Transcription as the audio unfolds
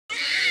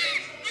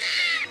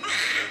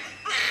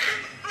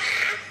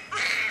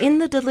In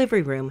the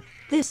delivery room,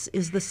 this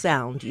is the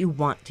sound you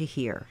want to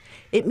hear.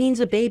 It means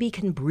a baby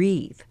can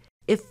breathe.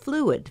 If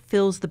fluid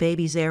fills the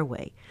baby's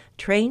airway,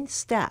 trained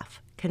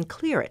staff can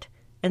clear it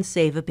and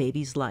save a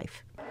baby's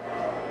life.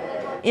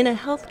 In a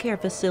healthcare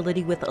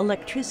facility with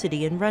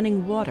electricity and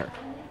running water,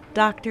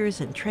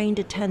 doctors and trained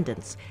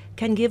attendants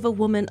can give a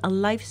woman a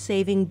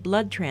life-saving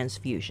blood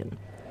transfusion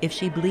if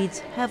she bleeds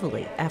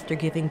heavily after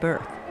giving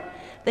birth.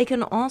 They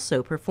can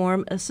also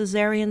perform a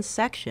cesarean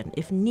section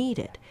if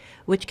needed,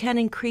 which can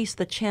increase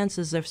the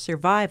chances of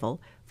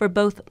survival for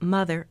both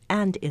mother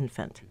and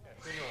infant.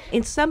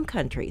 In some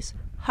countries,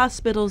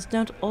 hospitals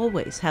don't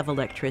always have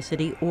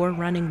electricity or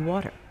running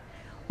water,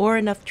 or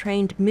enough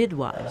trained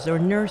midwives or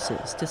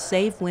nurses to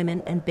save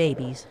women and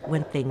babies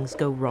when things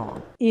go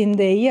wrong. In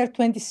the year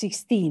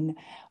 2016,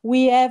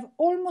 we have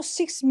almost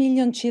 6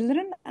 million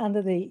children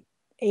under the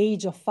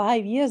age of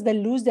 5 years that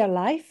lose their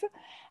life.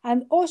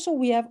 And also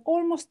we have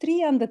almost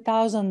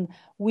 300,000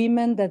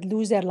 women that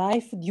lose their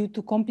life due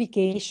to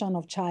complication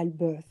of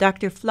childbirth.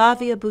 Dr.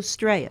 Flavia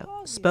Bustreo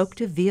spoke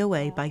to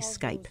VOA by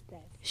Skype.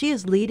 She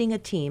is leading a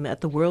team at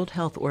the World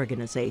Health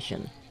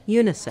Organization,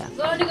 UNICEF,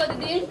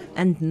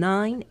 and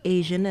 9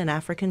 Asian and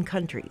African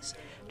countries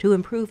to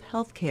improve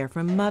health care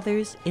for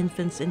mothers,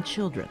 infants, and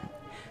children,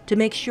 to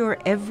make sure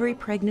every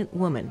pregnant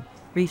woman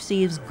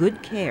receives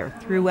good care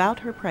throughout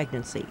her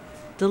pregnancy,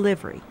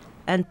 delivery,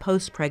 and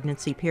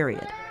post-pregnancy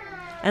period,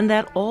 and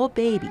that all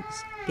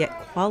babies get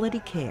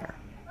quality care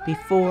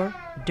before,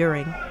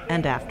 during,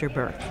 and after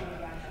birth.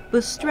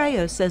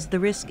 Bustreo says the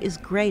risk is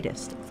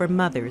greatest for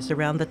mothers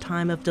around the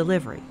time of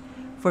delivery.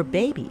 For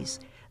babies,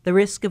 the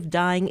risk of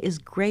dying is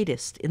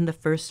greatest in the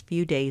first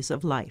few days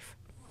of life.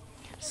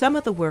 Some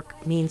of the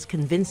work means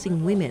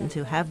convincing women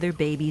to have their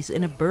babies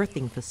in a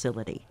birthing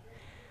facility.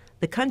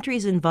 The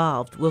countries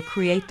involved will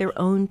create their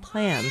own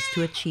plans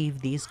to achieve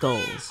these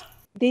goals.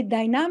 The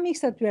dynamics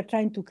that we are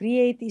trying to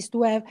create is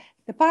to have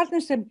the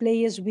partners and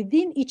players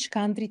within each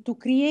country to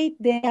create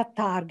their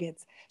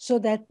targets so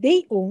that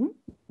they own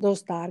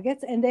those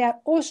targets and they are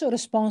also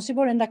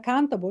responsible and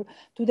accountable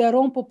to their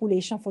own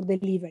population for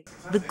delivery.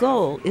 The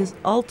goal is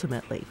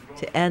ultimately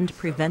to end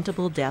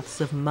preventable deaths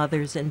of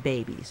mothers and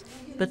babies.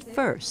 But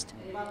first,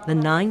 the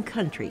 9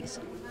 countries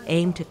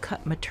aim to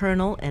cut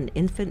maternal and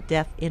infant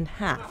death in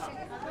half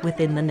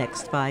within the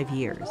next 5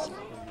 years.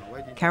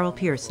 Carol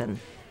Pearson,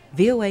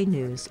 VOA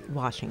News,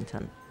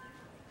 Washington.